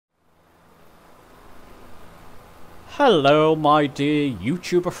Hello my dear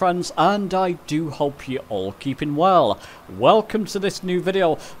YouTuber friends, and I do hope you're all keeping well. Welcome to this new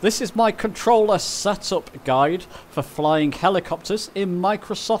video. This is my controller setup guide for flying helicopters in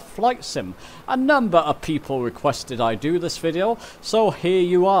Microsoft Flight Sim. A number of people requested I do this video, so here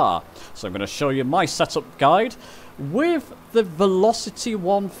you are. So I'm going to show you my setup guide with the Velocity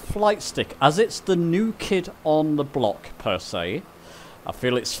 1 flight stick, as it's the new kid on the block per se. I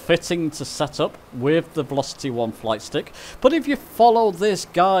feel it's fitting to set up with the Velocity 1 flight stick, but if you follow this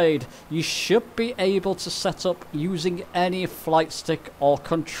guide, you should be able to set up using any flight stick or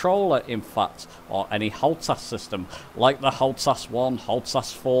controller, in fact, or any HOTAS system, like the HOTAS 1,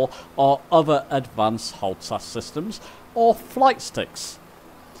 HOTAS 4, or other advanced HOTAS systems, or flight sticks.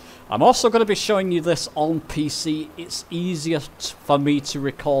 I'm also going to be showing you this on PC. It's easier for me to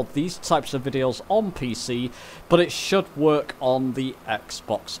record these types of videos on PC, but it should work on the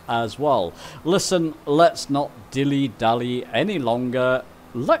Xbox as well. Listen, let's not dilly-dally any longer.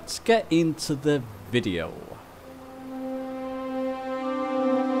 Let's get into the video.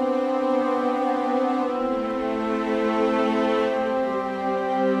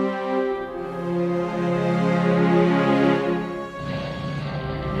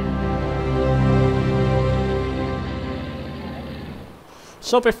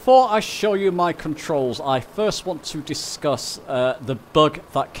 So before I show you my controls, I first want to discuss the bug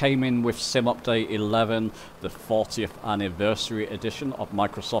that came in with Sim Update 11, the 40th anniversary edition of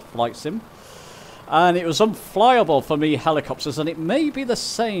Microsoft Flight Sim. And it was unflyable for me helicopters, and it may be the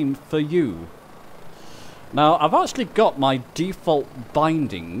same for you. Now, I've actually got my default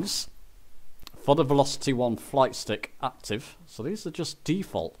bindings for the Velocity 1 flight stick active, so these are just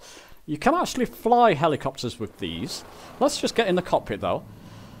default. You can actually fly helicopters with these. Let's just get in the cockpit though.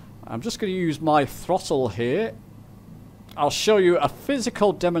 I'm just going to use my throttle here. I'll show you a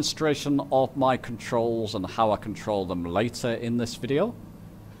physical demonstration of my controls and how I control them later in this video.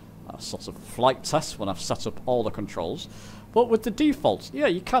 A sort of flight test when I've set up all the controls. But with the defaults, yeah,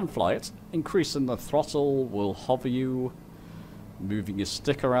 you can fly it. Increasing the throttle will hover you. Moving your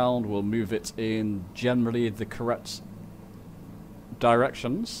stick around will move it in generally the correct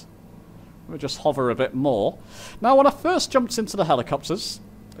directions. We'll just hover a bit more. Now, when I first jumped into the helicopters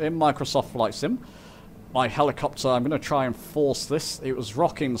in Microsoft Flight Sim, my helicopter, I'm going to try and force this. It was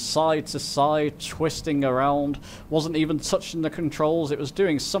rocking side to side, twisting around, wasn't even touching the controls. It was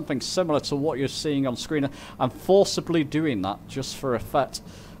doing something similar to what you're seeing on screen. I'm forcibly doing that just for effect.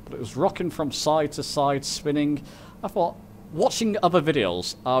 But it was rocking from side to side, spinning. I thought, watching other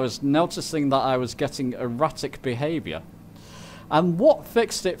videos, I was noticing that I was getting erratic behavior. And what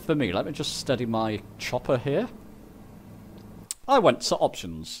fixed it for me? Let me just steady my chopper here. I went to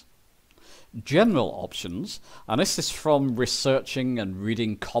options. General options. And this is from researching and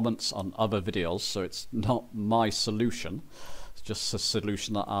reading comments on other videos, so it's not my solution. It's just a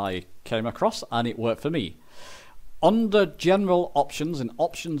solution that I came across, and it worked for me. Under general options, in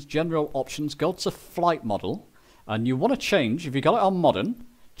options, general options, go to flight model. And you want to change, if you got it on modern,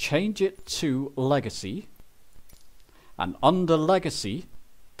 change it to legacy. And under legacy,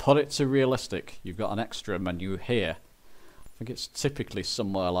 put it to realistic. You've got an extra menu here. I think it's typically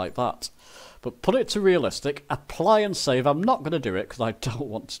somewhere like that. But put it to realistic, apply and save. I'm not going to do it because I don't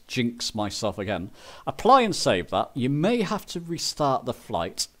want to jinx myself again. Apply and save that. You may have to restart the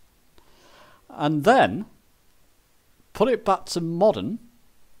flight. And then put it back to modern.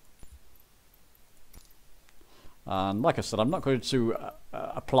 And like I said, I'm not going to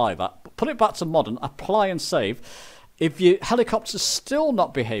apply that. But put it back to modern, apply and save. If your helicopter's still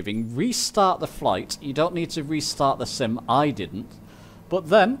not behaving, restart the flight. You don't need to restart the sim. I didn't. But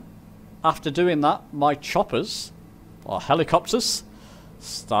then, after doing that, my choppers, or helicopters,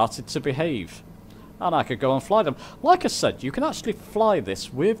 started to behave. And I could go and fly them. Like I said, you can actually fly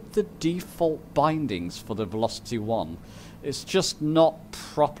this with the default bindings for the Velocity 1. It's just not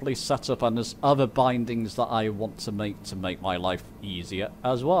properly set up, and there's other bindings that I want to make my life easier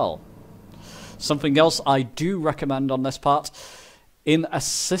as well. Something else I do recommend on this part, in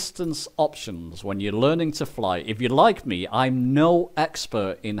assistance options, when you're learning to fly, if you're like me, I'm no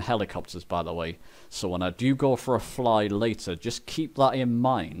expert in helicopters, by the way. So when I do go for a fly later, just keep that in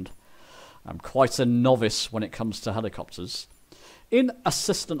mind. I'm quite a novice when it comes to helicopters. In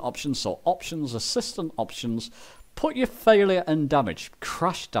assistant options, so options, assistant options, put your failure and damage,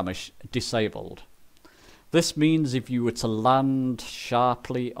 crash damage, disabled. This means if you were to land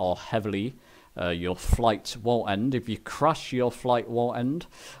sharply or heavily, your flight won't end. If you crash, your flight won't end.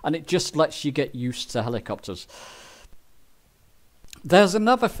 And it just lets you get used to helicopters. There's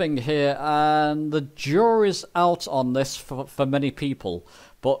another thing here, and the jury's out on this for many people.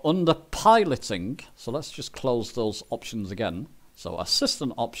 But under piloting, so let's just close those options again. So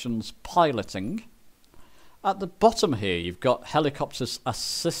assistant options, piloting. At the bottom here, you've got helicopter's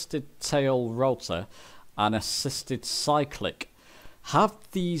assisted tail rotor and assisted cyclic. Have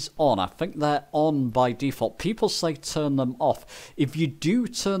these on. I think they're on by default. People say turn them off. If you do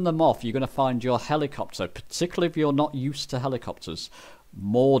turn them off, you're going to find your helicopter, particularly if you're not used to helicopters,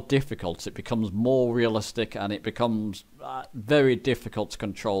 more difficult. It becomes more realistic and it becomes very difficult to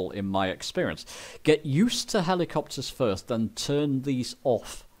control in my experience. Get used to helicopters first, then turn these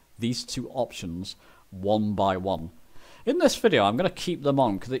off, these two options, one by one. In this video, I'm going to keep them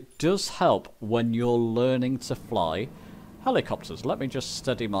on because it does help when you're learning to fly helicopters. Let me just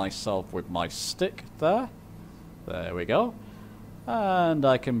steady myself with my stick there. There we go. And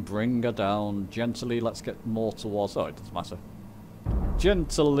I can bring her down gently. Let's get more towards... Oh, it doesn't matter.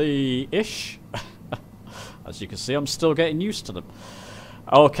 Gently-ish. As you can see, I'm still getting used to them.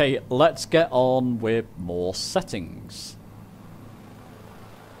 Okay, let's get on with more settings.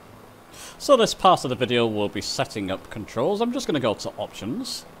 So this part of the video will be setting up controls. I'm just going to go to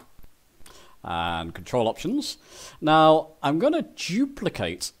options and control options. Now I'm going to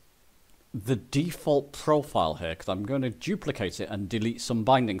duplicate the default profile here because I'm going to duplicate it and delete some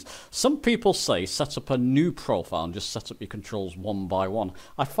bindings. Some people say set up a new profile and just set up your controls one by one.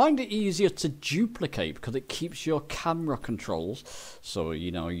 I find it easier to duplicate because it keeps your camera controls, so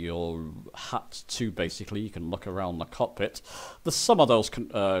you know your hat too basically, you can look around the cockpit. There's some of those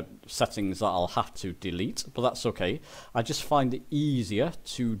settings that I'll have to delete, but that's okay. I just find it easier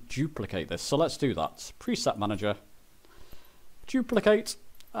to duplicate this, so let's do that. Preset manager, duplicate.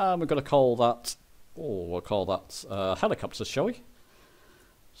 We're going to call that, we'll call that helicopters, shall we?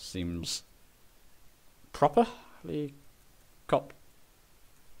 Seems proper. Helicopters.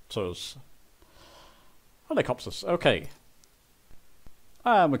 Helicopters, okay.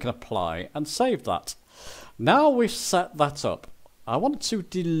 And we can apply and save that. Now we've set that up, I want to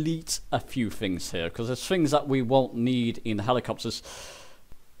delete a few things here because there's things that we won't need in helicopters.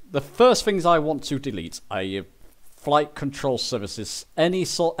 The first things I want to delete are flight control services, any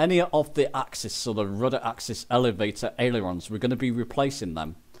of the axis, so the rudder axis, elevator, ailerons, we're going to be replacing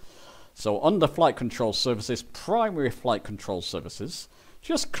them. So under flight control services, primary flight control services,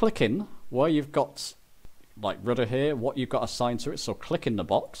 just click in where you've got like rudder here, what you've got assigned to it, so click in the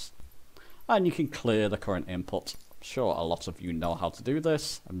box and you can clear the current input. I'm sure a lot of you know how to do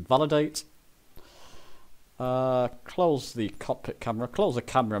this, and validate. Close the cockpit camera, close the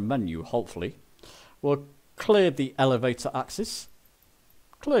camera menu hopefully. We'll clear the elevator axis,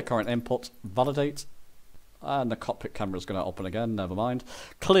 clear current input, validate, and the cockpit camera is going to open again, never mind.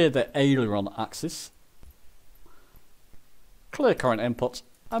 Clear the aileron axis, clear current input,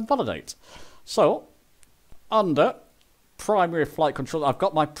 and validate. So, under primary flight control, I've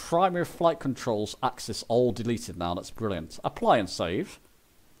got my primary flight controls axis all deleted now, that's brilliant. Apply and save.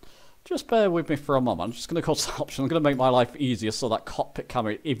 Just bear with me for a moment. I'm just going to go to option. I'm going to make my life easier so that cockpit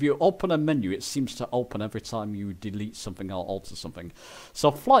camera, if you open a menu, it seems to open every time you delete something or alter something. So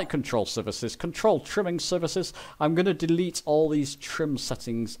flight control services, control trimming services. I'm going to delete all these trim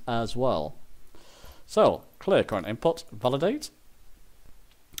settings as well. So clear current input, validate.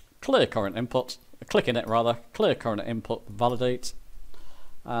 Clear current input, click in it rather, clear current input, validate.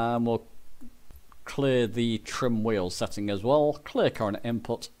 And we'll clear the trim wheel setting as well, clear current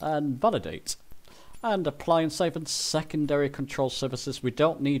input and validate. And apply and save. And secondary control services, we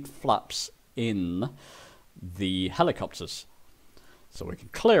don't need flaps in the helicopters. So we can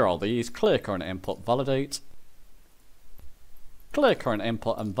clear all these, clear current input, validate, clear current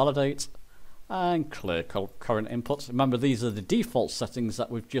input and validate, and clear current input. Remember, these are the default settings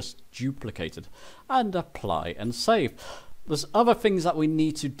that we've just duplicated. And apply and save. There's other things that we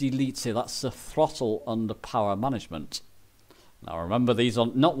need to delete here. That's the throttle under power management. Now remember, these are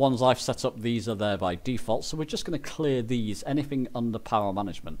not ones I've set up. These are there by default. So we're just going to clear these, anything under power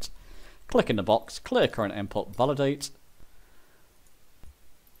management. Click in the box, clear current input, validate.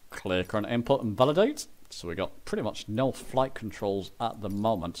 Clear current input and validate. So we got pretty much no flight controls at the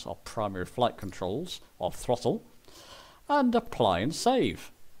moment, or primary flight controls, or throttle. And apply and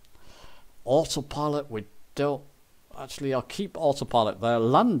save. Autopilot, we don't... Actually, I'll keep autopilot there.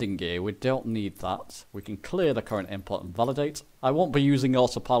 Landing gear, we don't need that. We can clear the current input and validate. I won't be using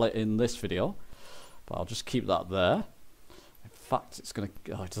autopilot in this video, but I'll just keep that there. In fact, it's going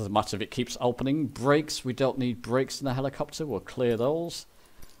to... Oh, it doesn't matter if it keeps opening. Brakes, we don't need brakes in a helicopter. We'll clear those.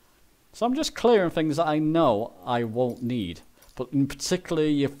 So I'm just clearing things that I know I won't need. But in particular,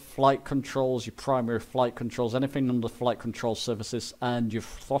 your flight controls, your primary flight controls, anything under flight control services, and your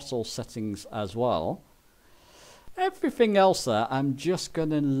throttle settings as well. Everything else there, I'm just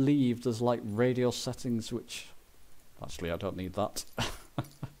going to leave. There's like radio settings, which actually I don't need that.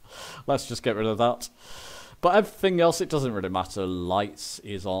 Let's just get rid of that. But everything else, it doesn't really matter. Lights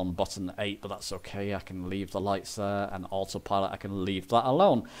is on button 8, but that's okay. I can leave the lights there, and autopilot, I can leave that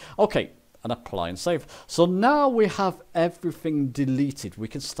alone. Okay, and apply and save. So now we have everything deleted. We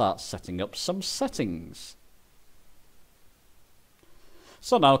can start setting up some settings.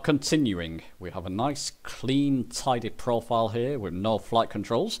 So now continuing, we have a nice clean tidy profile here with no flight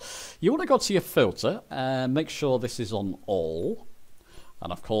controls. You want to go to your filter and make sure this is on all.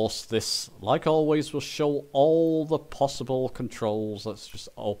 And of course this, like always, will show all the possible controls. Let's just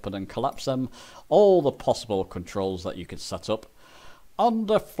open and collapse them. All the possible controls that you can set up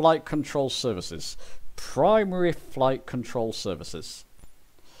under flight control services. Primary flight control services.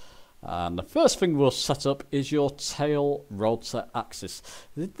 And the first thing we'll set up is your tail rotor axis.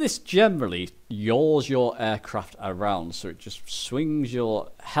 This generally yaws your aircraft around, so it just swings your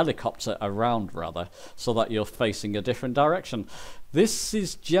helicopter around rather, so that you're facing a different direction. This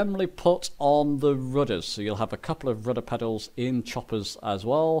is generally put on the rudders, so you'll have a couple of rudder pedals in choppers as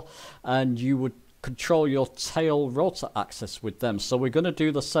well, and you would control your tail rotor axis with them. So we're going to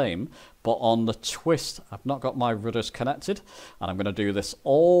do the same, but on the twist. I've not got my rudders connected, and I'm going to do this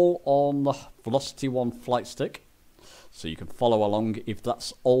all on the Velocity 1 flight stick, so you can follow along if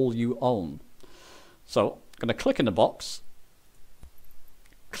that's all you own. So I'm going to click in the box,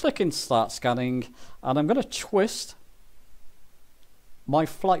 click in start scanning, and I'm going to twist my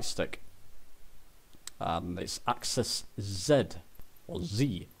flight stick, and it's axis Z or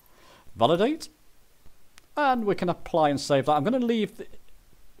Z. Validate, and we can apply and save that. I'm going to leave the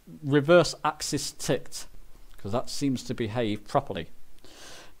reverse axis ticked because that seems to behave properly.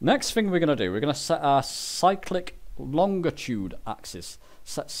 Next thing we're going to do, we're going to set our cyclic longitude axis.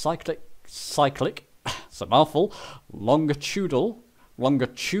 Set cyclic, it's a mouthful, longitudinal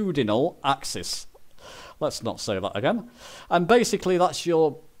axis. Let's not say that again. And basically that's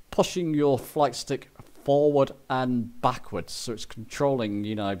your pushing your flight stick forward and backwards, so it's controlling,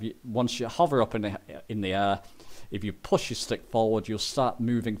 you know, if you, once you hover up in the air, if you push your stick forward, you'll start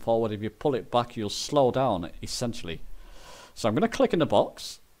moving forward. If you pull it back, you'll slow down, essentially. So I'm going to click in the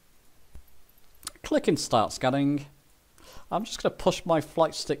box, click in start scanning. I'm just going to push my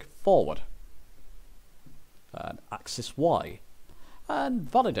flight stick forward, and axis Y, and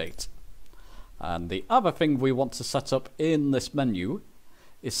validate. And the other thing we want to set up in this menu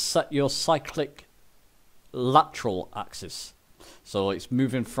is set your cyclic lateral axis, so it's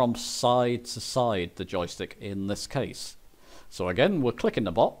moving from side to side, the joystick in this case. So again, we'll click in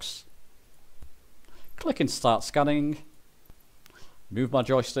the box, click in start scanning, move my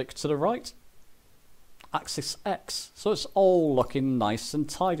joystick to the right, axis X, so it's all looking nice and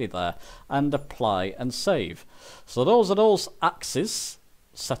tidy there, and apply and save. So those are those axes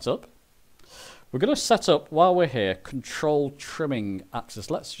set up. We're going to set up, while we're here, control trimming axis.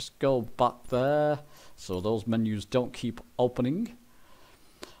 Let's just go back there so those menus don't keep opening.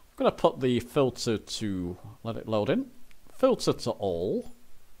 I'm going to put the filter to, let it load in, filter to all,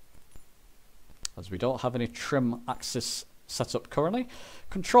 as we don't have any trim axis set up currently.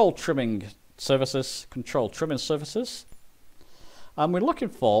 Control trimming services, control trimming services. And we're looking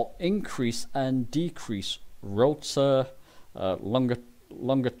for increase and decrease rotor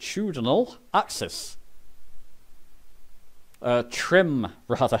longitudinal axis. Trim.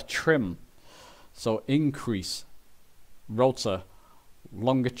 So increase rotor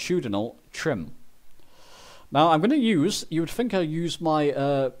longitudinal trim. Now I'm going to use, you would think I use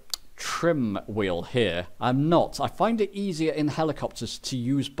my trim wheel here. I'm not. I find it easier in helicopters to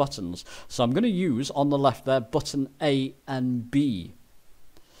use buttons. So I'm going to use on the left there button A and B.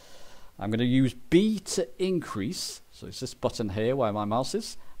 I'm going to use B to increase. So it's this button here where my mouse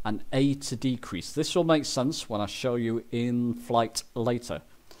is, and A to decrease. This will make sense when I show you in flight later.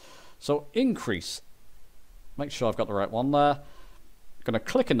 So increase, make sure I've got the right one there. I'm going to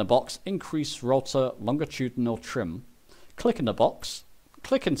click in the box, increase rotor longitudinal trim. Click in the box,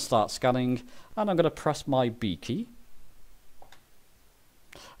 click and start scanning, and I'm going to press my B key.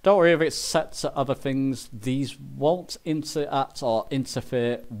 Don't worry if it's set to other things, these won't interact or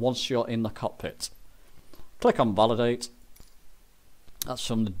interfere once you're in the cockpit. Click on validate. That's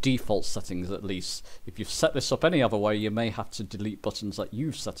from the default settings at least. If you've set this up any other way, you may have to delete buttons that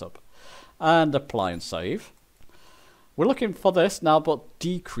you've set up. And apply and save. We're looking for this now, but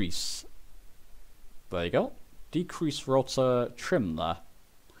decrease. There you go. Decrease rotor trim there.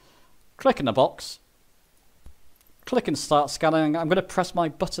 Click in the box. Click and start scanning. I'm going to press my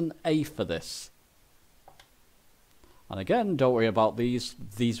button A for this. And again, don't worry about these.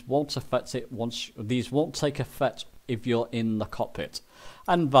 These won't affect it once. These won't take effect if you're in the cockpit.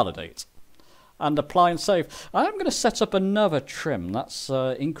 And validate. And apply and save. I'm going to set up another trim. That's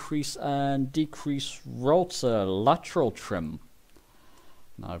increase and decrease rotor lateral trim.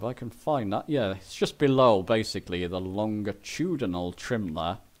 Now, if I can find that, yeah, it's just below basically the longitudinal trim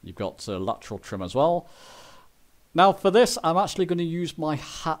there. You've got lateral trim as well. Now for this, I'm actually going to use my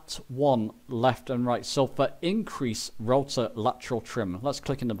hat 1 left and right. So for increase rotor lateral trim, let's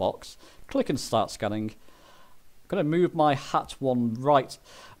click in the box, click and start scanning. I'm going to move my hat 1 right.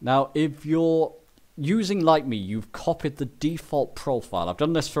 Now if you're using like me, you've copied the default profile. I've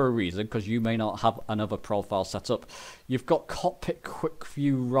done this for a reason because you may not have another profile set up. You've got cockpit quick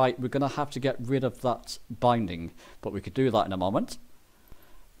view right. We're going to have to get rid of that binding, but we could do that in a moment.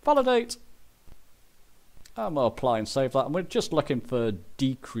 Validate. And we'll apply and save that. And we're just looking for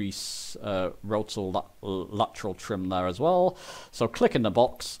decrease rotor lateral trim there as well. So click in the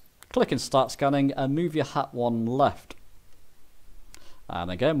box, click and start scanning, and move your hat 1 left. And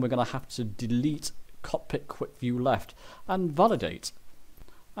again, we're going to have to delete cockpit quick view left and validate.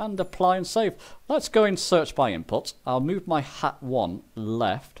 And apply and save. Let's go in search by input. I'll move my hat 1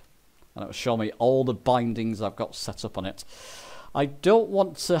 left, and it will show me all the bindings I've got set up on it. I don't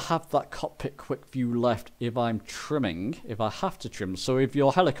want to have that cockpit quick view left if I'm trimming, if I have to trim. So if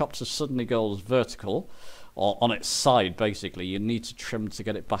your helicopter suddenly goes vertical, or on its side basically, you need to trim to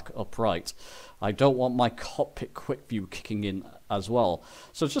get it back upright. I don't want my cockpit quick view kicking in as well.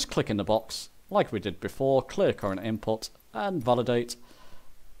 So just click in the box, like we did before, clear current input, and validate.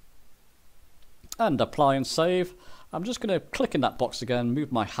 And apply and save. I'm just going to click in that box again, move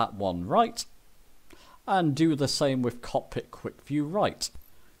my hat 1 right, and do the same with cockpit quick view right.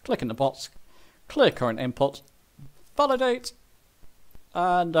 Click in the box, clear current input, validate,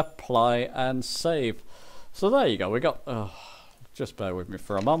 and apply and save. So there you go. We got, just bear with me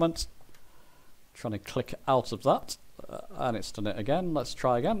for a moment. Trying to click out of that, and it's done it again. Let's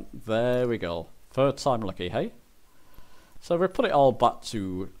try again. There we go. Third time lucky, hey? So we put it all back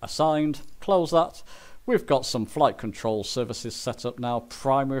to assigned, close that. We've got some flight control services set up now,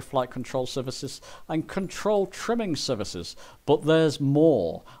 primary flight control services and control trimming services, but there's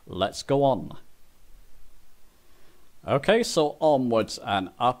more. Let's go on. Okay, so onwards and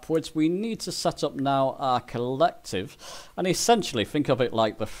upwards, we need to set up now our collective, and essentially think of it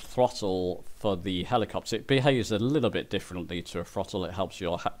like the throttle for the helicopter. It behaves a little bit differently to a throttle. It helps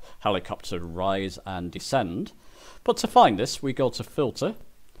your helicopter rise and descend. But to find this, we go to filter,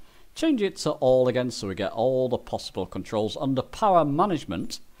 change it to all again so we get all the possible controls. Under power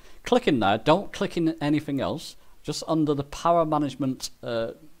management, click in there, don't click in anything else, just under the power management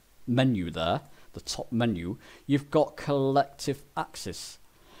menu there, the top menu, you've got collective axis.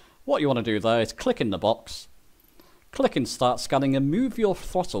 What you want to do there is click in the box, click and start scanning, and move your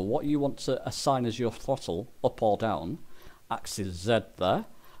throttle, what you want to assign as your throttle, up or down, axis Z there,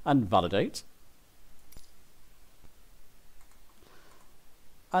 and validate.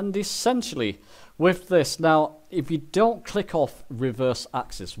 And essentially, with this, now, if you don't click off reverse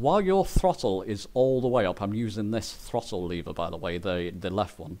axis, while your throttle is all the way up, I'm using this throttle lever, by the way, the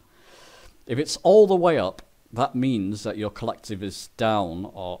left one. If it's all the way up, that means that your collective is down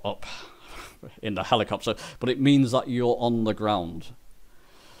or up in the helicopter, but it means that you're on the ground.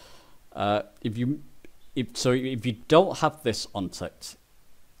 If you don't have this unticked,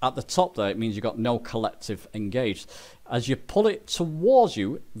 at the top there, it means you've got no collective engaged. As you pull it towards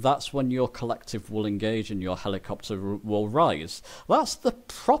you, that's when your collective will engage and your helicopter will rise. That's the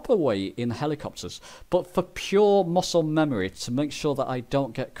proper way in helicopters. But for pure muscle memory, to make sure that I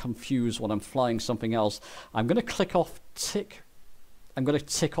don't get confused when I'm flying something else, I'm going to tick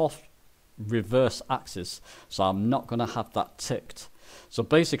off reverse axis. So I'm not going to have that ticked. So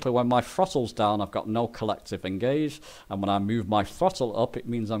basically, when my throttle's down, I've got no collective engaged, and when I move my throttle up, it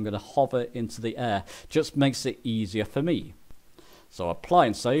means I'm going to hover into the air. Just makes it easier for me. So apply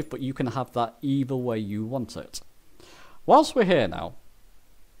and save, but you can have that either way you want it. Whilst we're here now,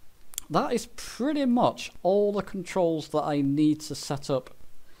 that is pretty much all the controls that I need to set up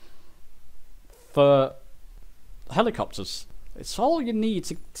for helicopters. It's all you need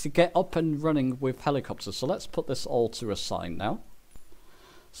to get up and running with helicopters. So let's put this all to assign now.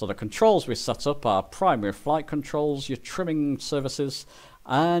 So the controls we set up are primary flight controls, your trimming services,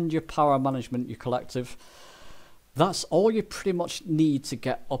 and your power management, your collective. That's all you pretty much need to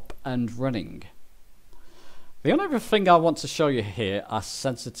get up and running. The only other thing I want to show you here are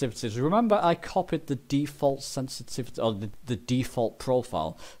sensitivities. Remember, I copied the default sensitivity, or the default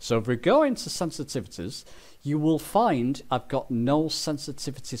profile. So if we go into sensitivities, you will find I've got no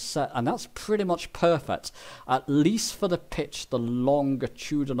sensitivity set, and that's pretty much perfect, at least for the pitch, the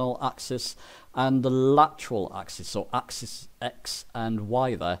longitudinal axis and the lateral axis, so axis X and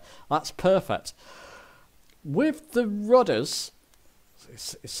Y there. That's perfect. With the rudders,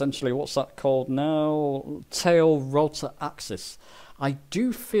 essentially, what's that called now? Tail rotor axis. I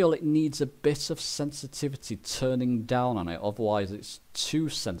do feel it needs a bit of sensitivity turning down on it, otherwise it's too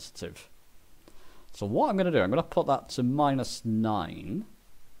sensitive. So what I'm going to do, I'm going to put that to -9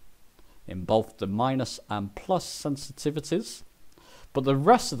 in both the minus and plus sensitivities. But the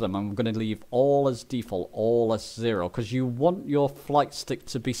rest of them I'm going to leave all as default, all as 0, because you want your flight stick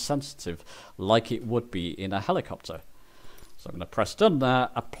to be sensitive like it would be in a helicopter. So I'm going to press done there,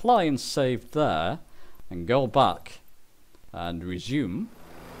 apply and save there, and go back and resume.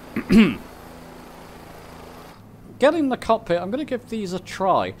 Get in the cockpit, I'm going to give these a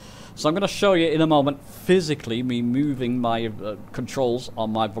try. So I'm going to show you in a moment physically me moving my controls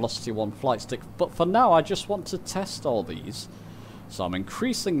on my Velocity 1 flight stick. But for now I just want to test all these. So I'm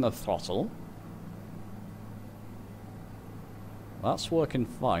increasing the throttle. That's working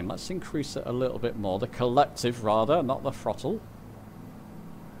fine. Let's increase it a little bit more. The collective, rather, not the throttle.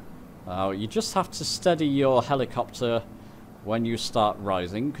 You just have to steady your helicopter when you start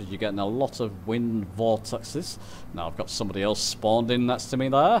rising, because you're getting a lot of wind vortexes. Now I've got somebody else spawned in next to me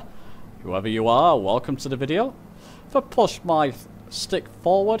there. Whoever you are, welcome to the video. If I push my stick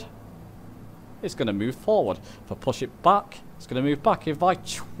forward, it's going to move forward. If I push it back, it's going to move back. If I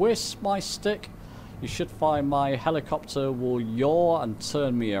twist my stick, you should find my helicopter will yaw and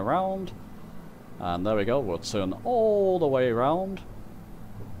turn me around. And there we go, we'll turn all the way around.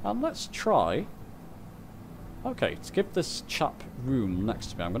 And let's try. Okay, to give this chap room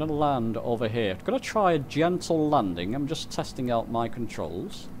next to me, I'm going to land over here. I'm going to try a gentle landing. I'm just testing out my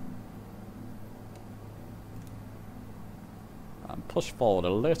controls. And push forward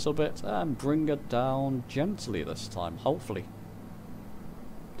a little bit and bring it down gently this time, hopefully.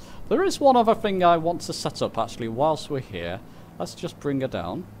 There is one other thing I want to set up actually whilst we're here. Let's just bring her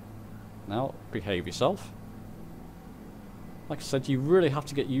down. Now, behave yourself. Like I said, you really have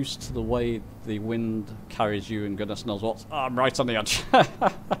to get used to the way the wind carries you, and goodness knows what. Oh, I'm right on the edge.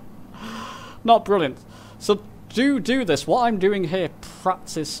 Not brilliant. So do this. What I'm doing here,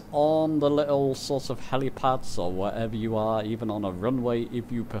 practice on the little sort of helipads or wherever you are, even on a runway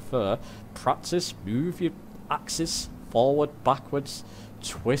if you prefer. Practice, move your axis forward, backwards,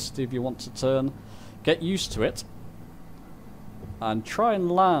 twist if you want to turn. Get used to it. And try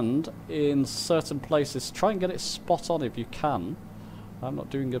and land in certain places. Try and get it spot on if you can. I'm not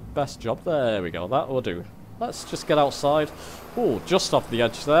doing the best job. There we go. That will do. Let's just get outside. Oh, just off the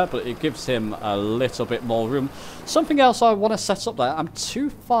edge there, but it gives him a little bit more room. Something else I want to set up there. I'm too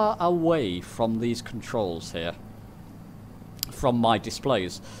far away from these controls here, from my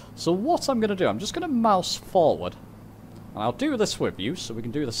displays. So what I'm going to do, I'm just going to mouse forward. And I'll do this with you so we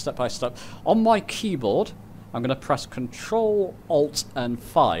can do this step by step. On my keyboard, I'm going to press Control, Alt, and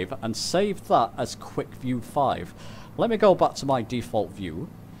 5 and save that as Quick View 5. Let me go back to my default view.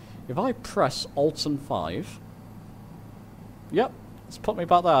 If I press Alt and 5, yep, it's put me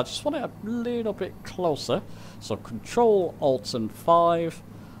back there. I just want it a little bit closer. So Control, Alt, and 5.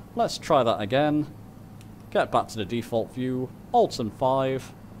 Let's try that again. Get back to the default view. Alt and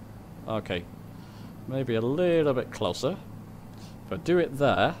 5. Okay, maybe a little bit closer. If I do it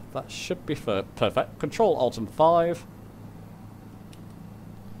there, that should be perfect. Control, Alt, and 5.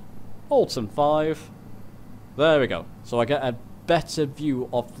 Alt and 5. There we go. So I get a better view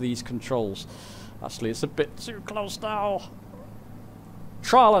of these controls. Actually, it's a bit too close now.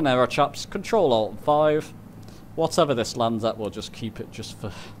 Trial and error, chaps. Control, Alt, and 5. Whatever this lands at, we'll just keep it just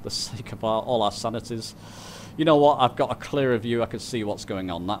for the sake of all our sanities. You know what? I've got a clearer view. I can see what's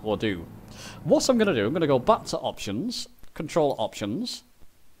going on. That will do. What I'm going to do, I'm going to go back to options. Control options.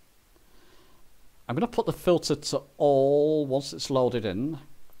 I'm going to put the filter to all once it's loaded in.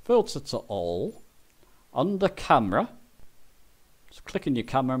 Filter to all. Under camera. Just click in your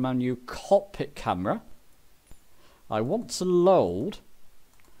camera menu, cockpit camera. I want to load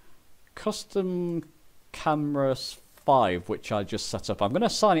custom cameras 5, which I just set up. I'm going to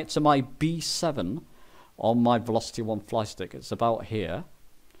assign it to my B7 on my Velocity 1 fly stick. It's about here.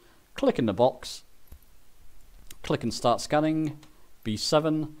 Click in the box. Click and start scanning.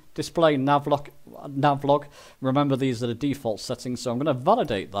 B7. Display navlog. Remember, these are the default settings, so I'm going to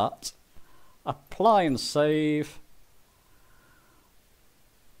validate that. Apply and save.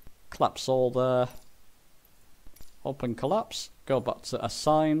 Collapse all there. Open collapse, go back to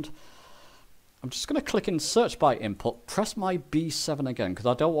assigned. I'm just going to click in search by input, press my B7 again because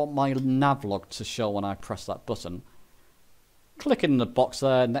I don't want my navlog to show when I press that button. Click in the box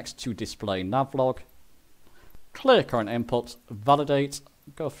there next to display navlog. Clear current input, validate,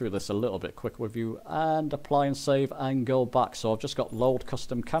 go through this a little bit quick with you, and apply and save and go back. So I've just got load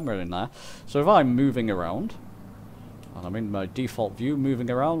custom camera in there. So if I'm moving around, and I'm in my default view, moving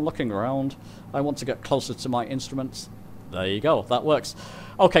around, looking around, I want to get closer to my instruments. There you go, that works.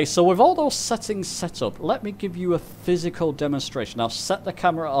 Okay, so with all those settings set up, let me give you a physical demonstration. I'll set the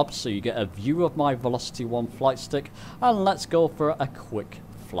camera up so you get a view of my Velocity 1 flight stick, and let's go for a quick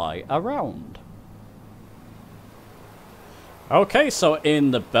fly around. Okay, so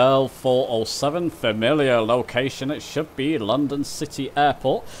in the Bell 407 familiar location, it should be London City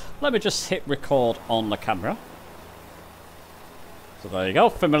Airport. Let me just hit record on the camera. So there you go,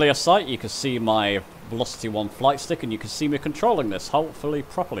 familiar sight. You can see my Velocity 1 flight stick and you can see me controlling this, hopefully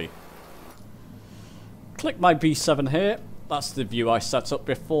properly. Click my B7 here. That's the view I set up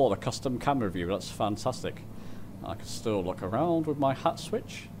before, the custom camera view. That's fantastic. I can still look around with my hat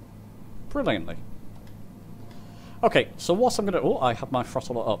switch brilliantly. Okay, so what I'm going to... Oh, I have my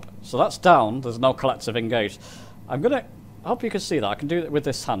throttle up. So that's down. There's no collective engaged. I'm going to... I hope you can see that. I can do it with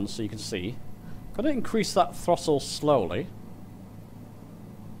this hand so you can see. I'm going to increase that throttle slowly.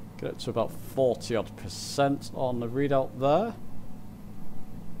 Get it to about 40% on the readout there.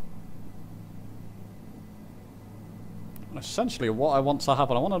 And essentially what I want to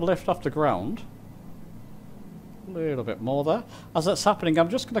happen, I want to lift off the ground. A little bit more there. As that's happening, I'm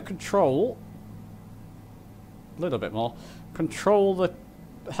just going to control... A little bit more. Control the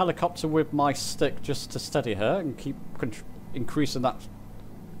helicopter with my stick just to steady her and keep increasing that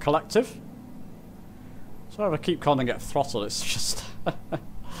collective. So if I keep calling it throttle, it's just...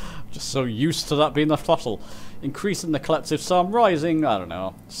 just so used to that being the throttle. Increasing the collective, so I'm rising, I don't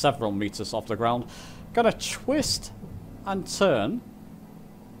know, several meters off the ground. Gonna twist and turn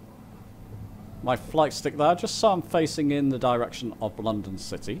my flight stick there, just so I'm facing in the direction of London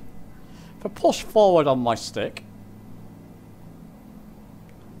City. If I push forward on my stick,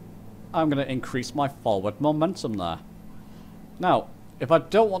 I'm going to increase my forward momentum there. Now, if I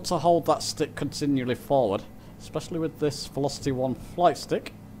don't want to hold that stick continually forward, especially with this Velocity 1 flight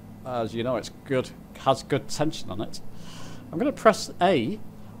stick, as you know it's good, has good tension on it, I'm going to press A,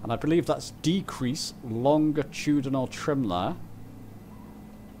 and I believe that's decrease longitudinal trim there.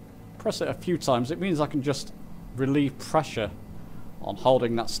 Press it a few times, it means I can just relieve pressure on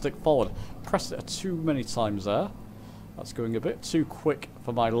holding that stick forward. Pressed it too many times there. That's going a bit too quick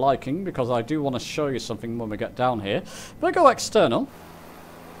for my liking because I do want to show you something when we get down here. If I go external,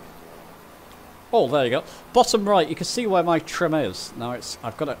 oh there you go. Bottom right, you can see where my trim is. Now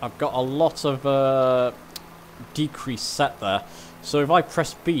I've got a lot of decrease set there. So if I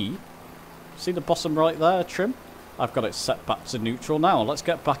press B, see the bottom right there, trim? I've got it set back to neutral now. Let's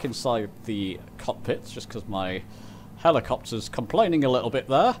get back inside the cockpit just because my helicopter's complaining a little bit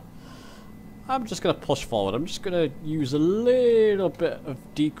there. I'm just going to push forward. I'm just going to use a little bit of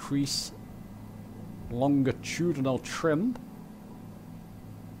decrease longitudinal trim.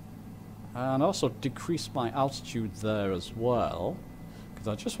 And also decrease my altitude there as well. Because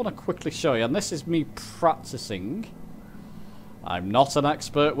I just want to quickly show you. And this is me practicing. I'm not an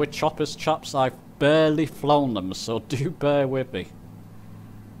expert with choppers, chaps. I've barely flown them, so do bear with me.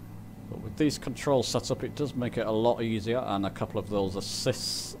 But with these controls set up, it does make it a lot easier, and a couple of those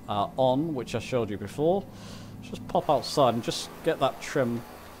assists are on, which I showed you before. Just pop outside and just get that trim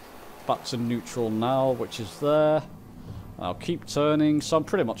back to neutral now, which is there. I'll keep turning, so I'm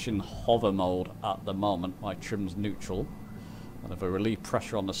pretty much in hover mode at the moment. My trim's neutral. And if I relieve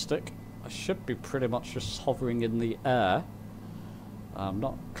pressure on the stick, I should be pretty much just hovering in the air. I'm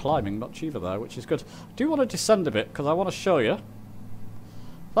not climbing much either there, which is good. I do want to descend a bit, because I want to show you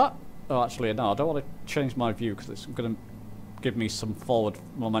that. Oh, actually, no, I don't want to change my view because it's going to give me some forward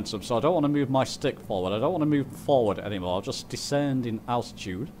momentum. So I don't want to move my stick forward. I don't want to move forward anymore. I'll just descend in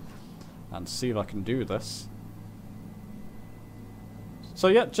altitude and see if I can do this. So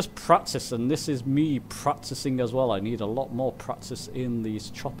yeah, just practice, and this is me practicing as well. I need a lot more practice in these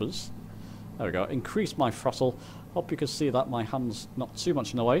choppers. There we go. Increase my throttle. Hope you can see that my hand's not too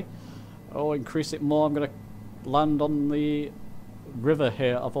much in the way. Oh, increase it more. I'm going to land on the river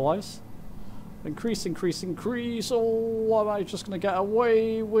here otherwise. Increase, increase, increase. Oh, am I just going to get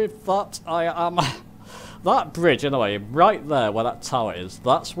away with that? I am. That bridge, anyway, right there where that tower is,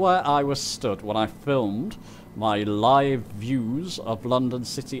 that's where I was stood when I filmed my live views of London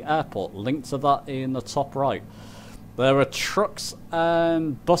City Airport. Link to that in the top right. There are trucks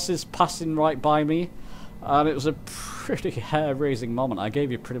and buses passing right by me. And it was a pretty hair-raising moment. I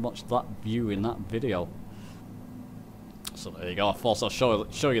gave you pretty much that view in that video. So there you go. I thought I'll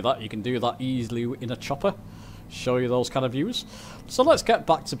show you that. You can do that easily in a chopper. Show you those kind of views. So let's get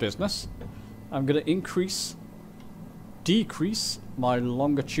back to business. I'm going to decrease my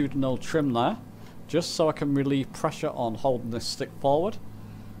longitudinal trim there, just so I can relieve pressure on holding this stick forward.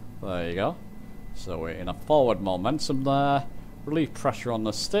 There you go. So we're in a forward momentum there. Relieve pressure on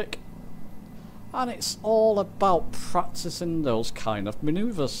the stick. And it's all about practicing those kind of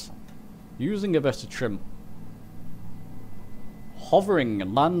maneuvers. Using a bit of trim. Hovering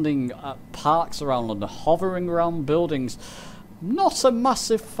and landing at parks around London. Hovering around buildings. Not a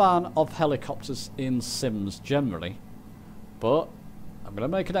massive fan of helicopters in sims generally. But I'm going to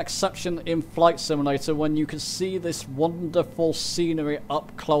make an exception in Flight Simulator when you can see this wonderful scenery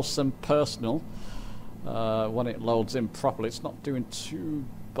up close and personal. When it loads in properly. It's not doing too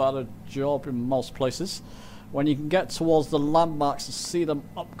bad a job in most places. When you can get towards the landmarks and see them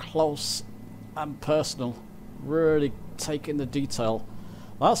up close and personal. Really taking the detail.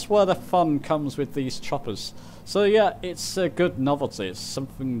 That's where the fun comes with these choppers. So yeah, it's a good novelty. It's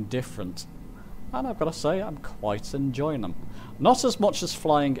something different. And I've got to say, I'm quite enjoying them. Not as much as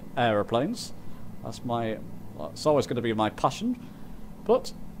flying aeroplanes. That's always going to be my passion.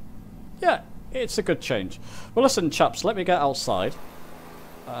 But yeah, it's a good change. Well, listen, chaps, let me get outside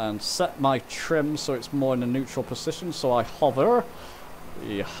and set my trim so it's more in a neutral position. So I hover.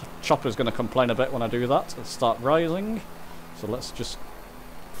 The chopper's going to complain a bit when I do that and start rising. So let's just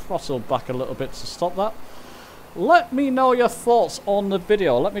throttle back a little bit to stop that. Let me know your thoughts on the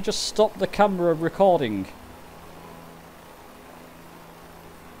video. Let me just stop the camera recording.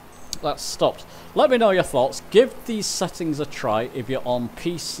 That's stopped. Let me know your thoughts. Give these settings a try. If you're on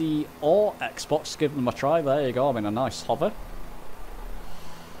PC or Xbox, give them a try. There you go. I'm in a nice hover.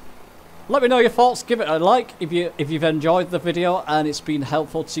 Let me know your thoughts. Give it a like if you've enjoyed the video and it's been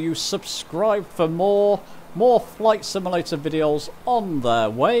helpful to you. Subscribe for more Flight Simulator videos on their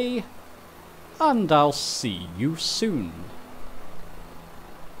way. And I'll see you soon.